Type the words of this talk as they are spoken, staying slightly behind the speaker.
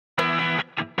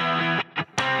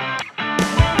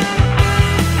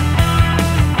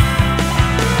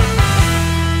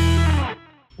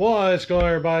What's going on,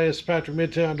 everybody? It's Patrick,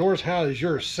 Midtown Outdoors. How is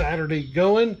your Saturday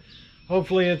going?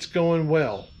 Hopefully it's going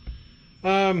well.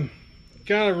 Got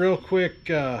a real quick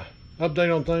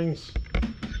update on things.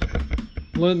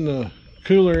 Letting the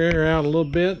cooler air out a little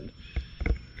bit.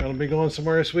 Gonna be going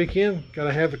somewhere this weekend.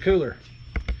 Gotta have the cooler.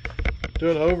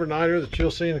 Doing an overnighter that you'll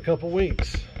see in a couple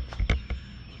weeks.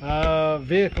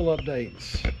 Vehicle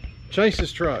updates.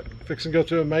 Chase's truck fixing to go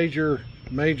through a major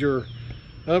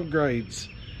upgrades.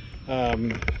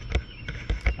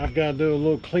 I've got to do a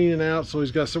little cleaning out, so he's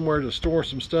got somewhere to store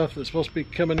some stuff that's supposed to be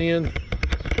coming in.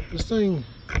 This thing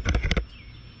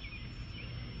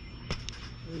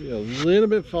a little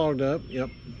bit fogged up.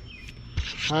 Yep.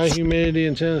 High humidity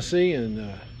in Tennessee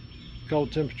and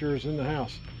cold temperatures in the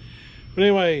house. But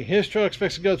anyway, his truck's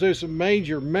fixing to go through some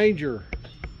major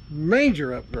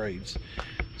upgrades.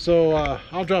 So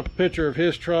I'll drop a picture of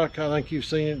his truck. I think you've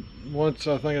seen it once.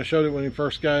 I think I showed it when he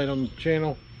first got it on the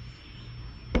channel.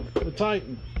 The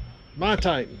Titan, my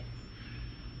Titan.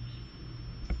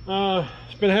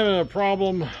 It's been having a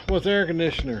problem with air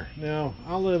conditioner. Now,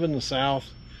 I live in the South,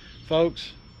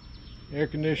 folks. Air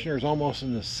conditioner is almost a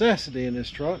necessity in this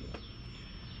truck.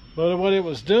 But what it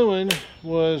was doing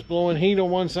was blowing heat on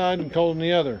one side and cold on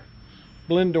the other.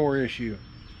 Blend door issue.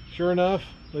 Sure enough,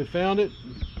 they found it.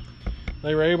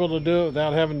 They were able to do it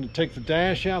without having to take the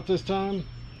dash out this time.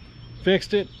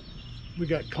 Fixed it. We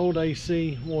got cold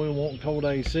AC when we want cold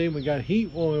AC. We got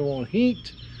heat when we want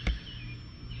heat.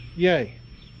 Yay.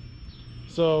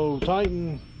 So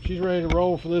Titan, she's ready to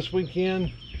roll for this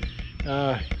weekend.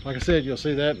 Like I said, you'll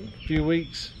see that in a few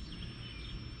weeks.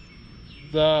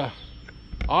 The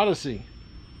Odyssey.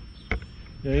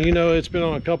 Now, you know, it's been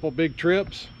on a couple big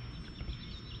trips.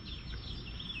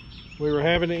 We were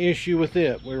having an issue with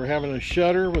it. We were having a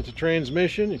shudder with the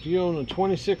transmission. If you own a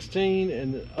 2016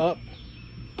 and up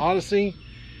Odyssey,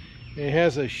 it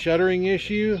has a shuddering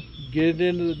issue, get it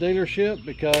into the dealership,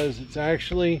 because it's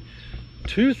actually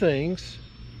two things.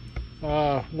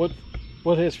 What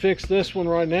has fixed this one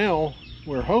right now,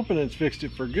 we're hoping it's fixed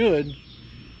it for good.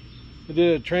 They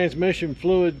did a transmission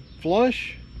fluid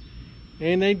flush,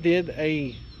 and they did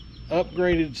a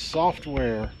upgraded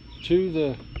software to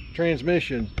the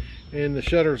transmission, and the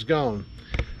shutter's gone.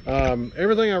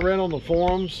 Everything I read on the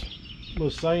forums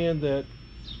was saying that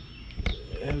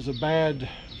it was a bad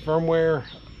firmware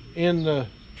in the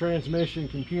transmission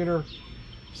computer,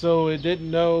 so it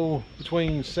didn't know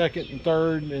between second and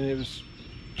third, and it was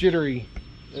jittery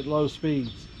at low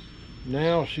speeds.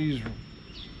 Now she's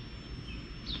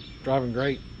driving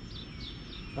great.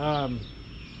 So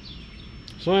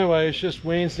anyway, it's just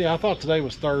Wednesday. I thought today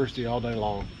was Thursday all day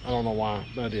long. I don't know why,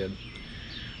 but I did.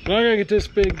 But I gotta get this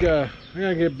big I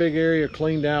gotta get a big area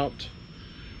cleaned out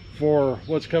for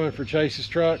what's coming for Chase's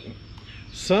truck.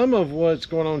 Some of what's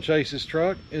going on Chase's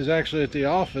truck is actually at the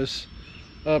office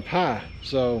up high,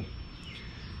 so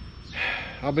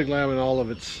I'll be glad when all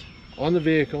of it's on the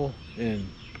vehicle and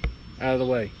out of the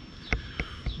way.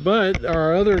 But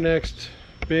our other next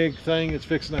big thing that's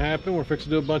fixing to happen, we're fixing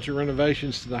to do a bunch of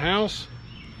renovations to the house.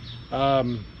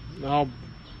 I'll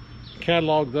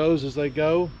catalog those as they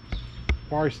go.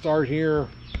 Probably start here.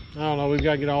 I don't know, we've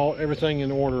got to get everything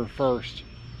in order first.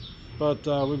 But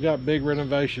we've got big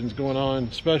renovations going on,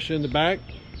 especially in the back.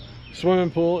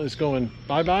 Swimming pool is going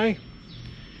bye-bye,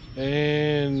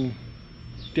 and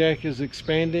deck is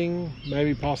expanding.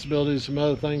 Maybe possibilities, some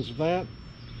other things with that.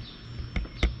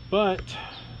 But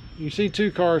you see two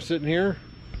cars sitting here.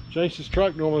 Chase's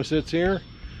truck normally sits here.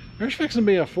 There's fixing to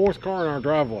be a fourth car in our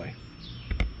driveway.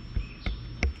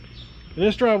 And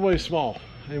this driveway is small,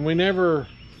 and we never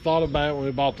thought about it when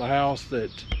we bought the house that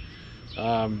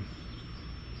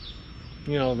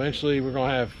you know, eventually we're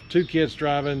gonna have two kids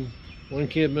driving. One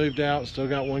kid moved out, still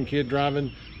got one kid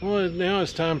driving. Well, now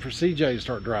it's time for CJ to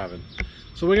start driving.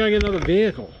 So we gotta get another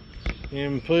vehicle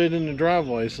and put it in the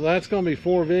driveway. So that's gonna be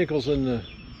 4 vehicles in the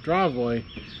driveway.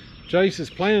 Chase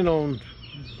is planning on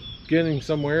getting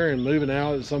somewhere and moving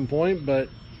out at some point, but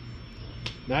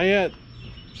not yet.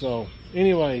 So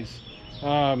anyways,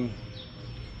 I've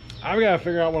got to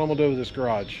figure out what I'm gonna do with this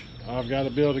garage. I've got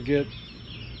to be able to get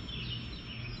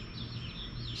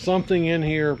something in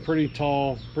here pretty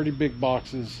tall, pretty big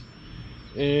boxes,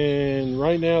 and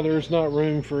right now there's not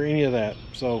room for any of that.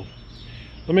 So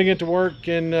let me get to work,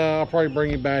 and I'll probably bring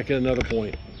you back at another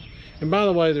point. And by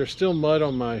the way, there's still mud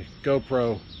on my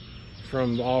GoPro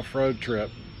from the off-road trip.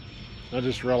 I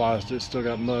just realized it's still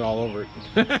got mud all over it.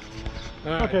 Right.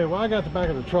 Okay, well, I got the back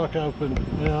of the truck open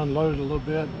and unloaded a little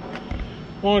bit.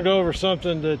 I want to go over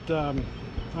something that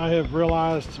I have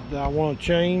realized that I want to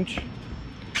change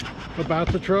about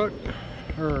the truck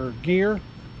or gear.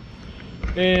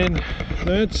 And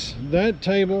that's that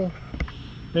table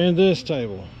and this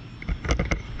table.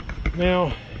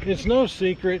 Now, it's no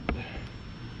secret,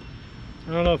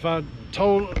 I don't know if I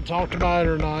talked about it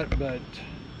or not, but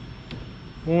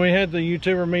when we had the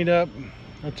YouTuber meetup,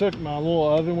 I took my little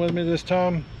oven with me this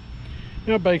time.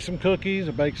 You know, I baked some cookies,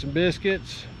 I baked some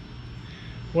biscuits.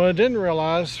 What I didn't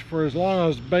realize, for as long as I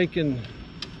was baking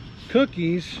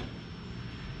cookies,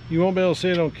 you won't be able to see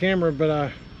it on camera, but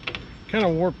I kind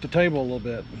of warped the table a little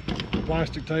bit,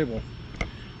 plastic table.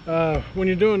 When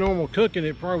you're doing normal cooking,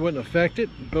 it probably wouldn't affect it,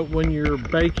 but when you're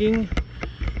baking,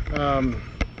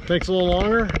 takes a little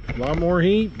longer, a lot more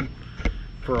heat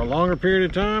for a longer period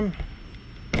of time.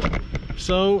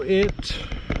 So it,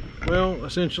 well,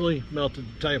 essentially melted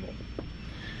the table.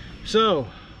 So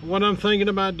what I'm thinking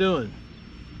about doing,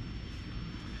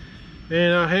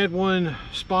 and I had one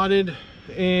spotted,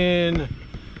 and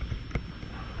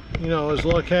you know, as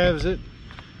luck has it,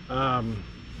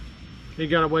 he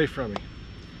got away from me.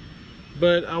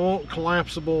 But I want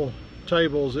collapsible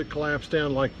tables that collapse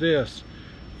down like this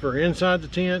for inside the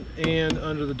tent and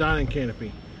under the dining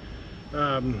canopy.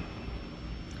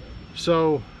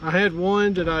 So I had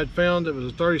one that I'd found that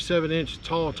was a 37-inch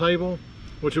tall table,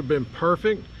 which would have been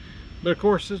perfect, but of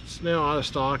course it's now out of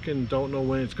stock and don't know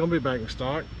when it's going to be back in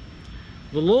stock.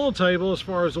 The little table, as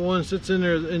far as the one that sits in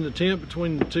there in the tent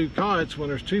between the two cots when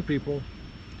there's two people,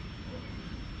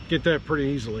 get that pretty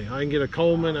easily. I can get a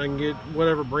Coleman, I can get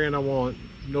whatever brand I want,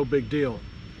 no big deal.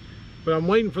 But I'm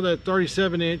waiting for that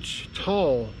 37-inch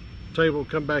tall table to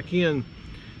come back in.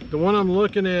 The one I'm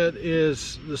looking at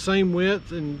is the same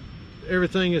width and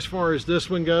everything as far as this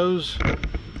one goes,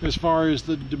 as far as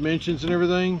the dimensions and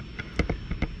everything.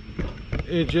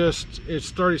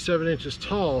 It's 37 inches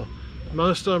tall.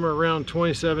 Most of them are around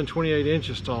 27, 28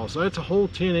 inches tall. So that's a whole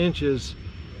 10 inches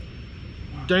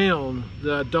down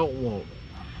that I don't want.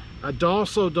 I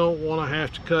also don't want to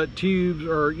have to cut tubes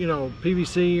or, you know,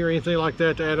 PVC or anything like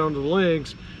that to add onto the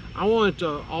legs. I want it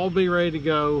to all be ready to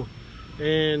go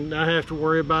and not have to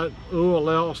worry about, oh, a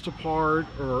lost a part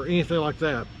or anything like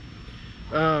that.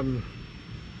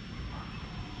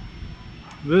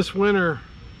 This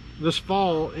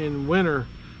fall and winter,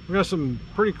 we got some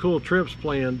pretty cool trips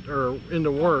planned or in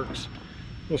the works.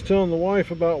 I was telling the wife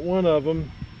about one of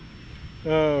them.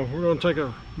 We're going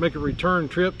to make a return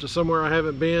trip to somewhere I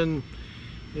haven't been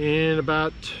in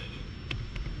about,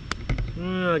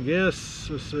 I guess,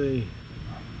 let's see,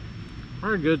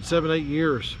 probably a good 7-8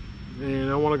 years, and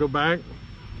I want to go back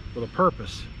with a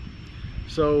purpose.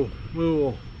 So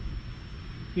we'll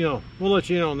let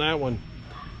you in on that one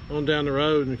on down the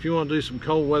road. And if you want to do some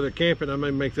cold weather camping, I may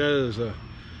make that as a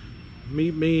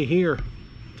meet me here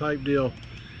type deal.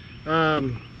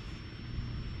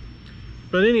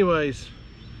 But anyways,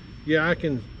 yeah,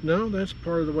 no, that's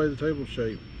part of the way the table's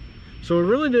shaped. So it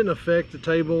really didn't affect the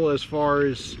table as far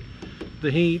as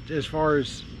the heat, as far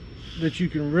as that you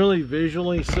can really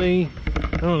visually see.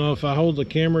 I don't know if I hold the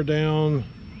camera down.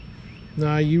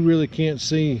 Nah, you really can't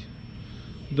see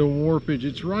the warpage.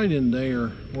 It's right in there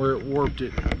where it warped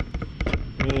it.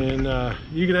 And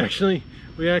you can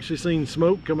we actually seen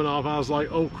smoke coming off. I was like,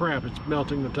 oh crap, it's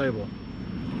melting the table.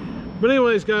 But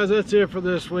anyways, guys, that's it for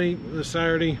this week, this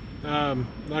Saturday.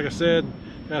 Like I said,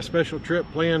 got a special trip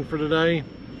planned for today.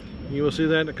 You will see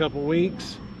that in a couple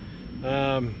weeks.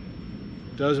 It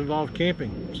does involve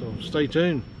camping, so stay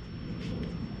tuned.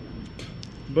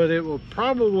 But it will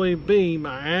probably be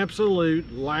my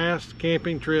absolute last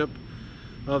camping trip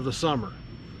of the summer,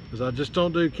 because I just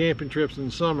don't do camping trips in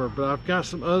the summer. But I've got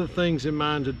some other things in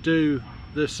mind to do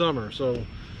this summer, so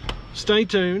stay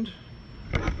tuned,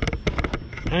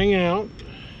 hang out.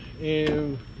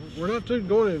 And we're not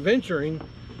going adventuring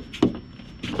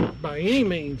by any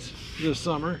means this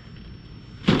summer.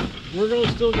 We're going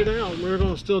to still get out, we're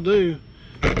going to still do,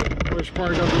 there's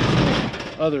probably going to be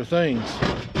some other things,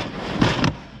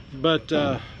 but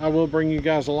I will bring you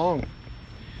guys along.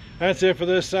 That's it for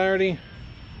this Saturday.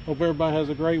 Hope everybody has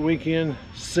a great weekend.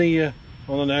 See ya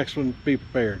on the next one. Be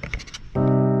prepared.